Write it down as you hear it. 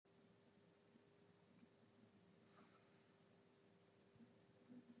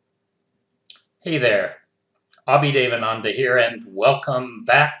Hey there, Abhidevananda here, and welcome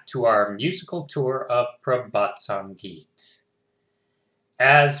back to our musical tour of Prabhat Sangeet.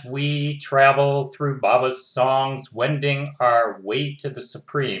 As we travel through Baba's songs, wending our way to the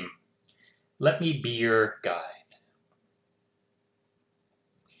Supreme, let me be your guide.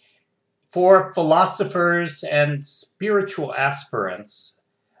 For philosophers and spiritual aspirants,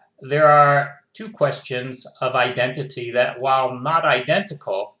 there are two questions of identity that, while not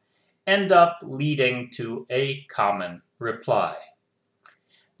identical, end up leading to a common reply.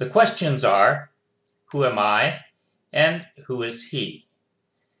 The questions are, who am I and who is he?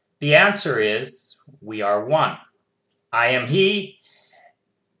 The answer is, we are one. I am he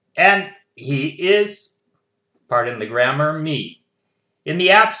and he is, pardon the grammar, me. In the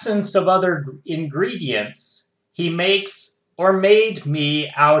absence of other ingredients, he makes or made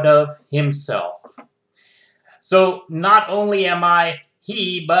me out of himself. So not only am I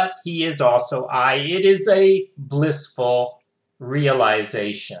he, but he is also I. It is a blissful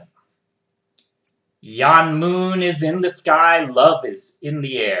realization. Yon moon is in the sky, love is in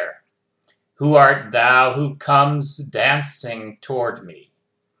the air. Who art thou who comes dancing toward me,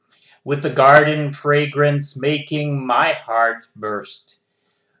 with the garden fragrance making my heart burst?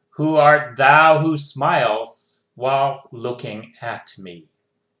 Who art thou who smiles while looking at me?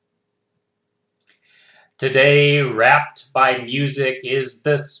 Today, wrapped by music, is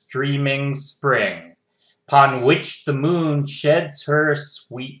the streaming spring, upon which the moon sheds her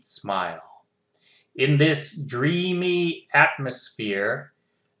sweet smile. In this dreamy atmosphere,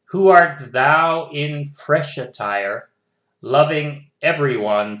 who art thou in fresh attire, loving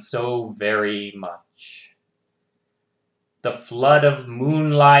everyone so very much? The flood of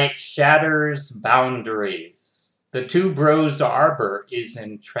moonlight shatters boundaries. The tuberose arbor is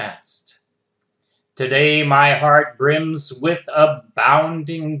entranced. Today my heart brims with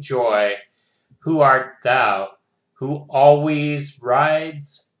abounding joy. Who art thou who always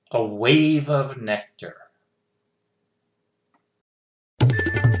rides a wave of nectar?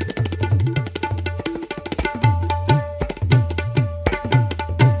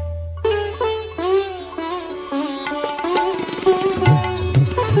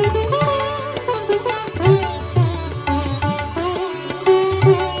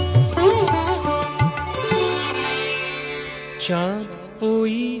 চাঁদ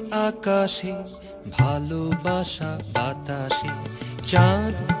ওই আকাশে, ভালোবাসা বাতাসে।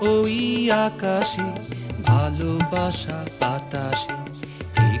 চাঁদ ওই আকাশে, ভালোবাসা বাতাসে।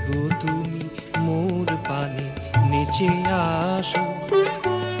 এগো তুমি মোর পানে নেচে আসো,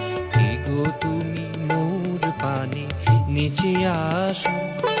 এগো তুমি মোর পানে নেচে আসো।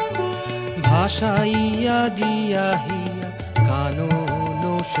 ভাসাইয়া দিয়া হিয়া কানন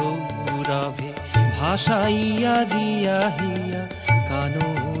সৌরভে, ভাসাইয়া দিয়া হিয়া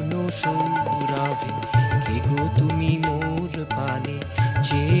কানন সৌরভে। কে গো তুমি মোর পানে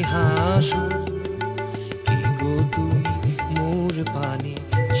চেয়ে হাসো, কে গো তুমি মোর পানে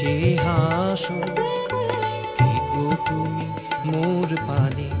চেয়ে হাসো। কে গো তুমি মোর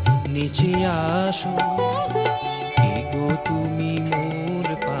পানে নেচে আসো, কে গো তুমি মোর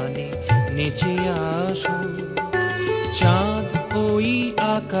পানে নেচে আসো। চাঁদ ওই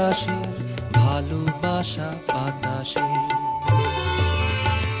আকাশে, ভালোবাসা বাতাসে।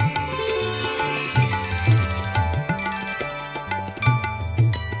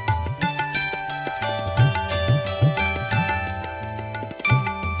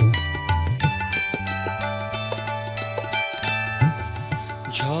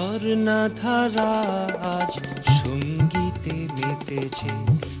 ঝর্ণা ধারা আজ সঙ্গীতে মেতেছে,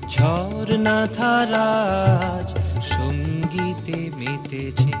 ঝর্ণা ধারা আজ সঙ্গীতে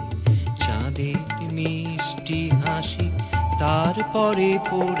মেতেছে। চাঁদের মিষ্টি হাসি তারপরে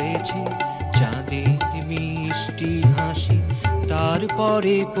পড়েছে, চাঁদের মিষ্টি হাসি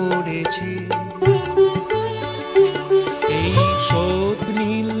তারপরে পড়েছে। এই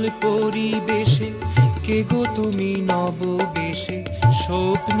স্বপ্নীল পরিবেশে কে গো তুমি নববেশে,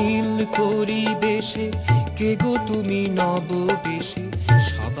 স্বপ্নীল পরিবেশে কে গো তুমি নববেশে।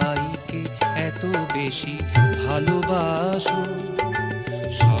 সবাইকে এত বেশি ভালোবাসো,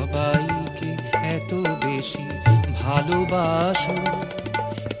 সবাইকে এত বেশি ভালোবাসো।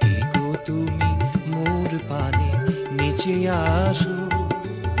 কে গো তুমি মোর পানে নেচে আসো,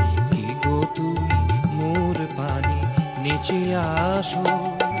 কে গো তুমি মোর পানে নেচে আসো।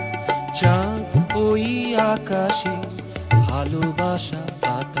 চাঁদ ওই আকাশে, ভালোবাসা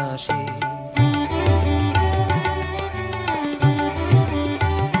বাতাসে।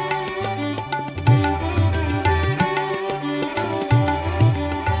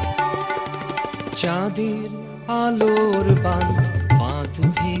 চাঁদের আলোর বাঁধ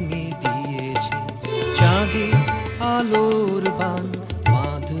ভেঙে দিয়েছে, আলোর বান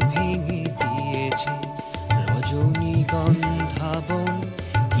বাঁধ ভেঙে দিয়েছে, রজনীগন্ধাবন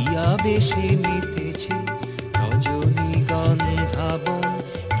কি আবেশে মেতেছে, রজনীগন্ধাবন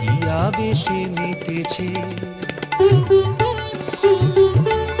কি আবেশে মেতেছে।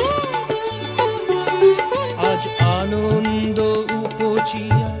 আজ আনন্দ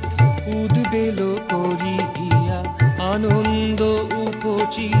উপচিয়া উদ্বেল করিয়া, আনন্দ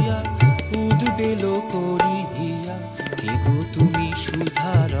উপচিয়া উদ্বেল করিয়া, কে গো তুমি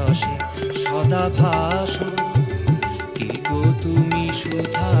সুধা রসে সদা ভাসো, কে গো তুমি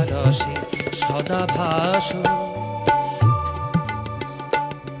সুধা রসে সদা ভাসো,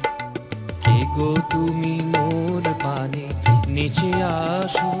 কে গো তুমি মোর পানে নেচে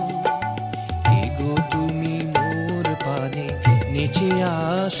আসো, কে গো তুমি মোর পানে নেচে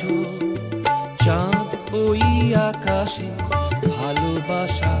আসো। চাঁদ ওই আকাশে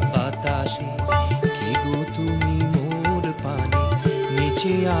ভালোবাসা বাতাসে, কে গো তুমি মোর পানে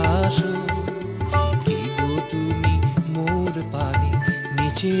নেচে আসো, কে গো তুমি মোর পানে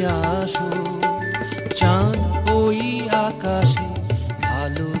নেচে আসো। চাঁদ ওই আকাশে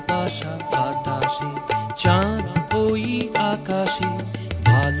ভালোবাসা বাতাসে, চাঁদ ওই আকাশে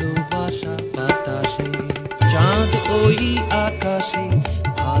ভালোবাসা বাতাসে, চাঁদ ওই আকাশে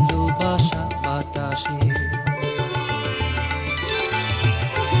ভালোবাসা বাতাসে।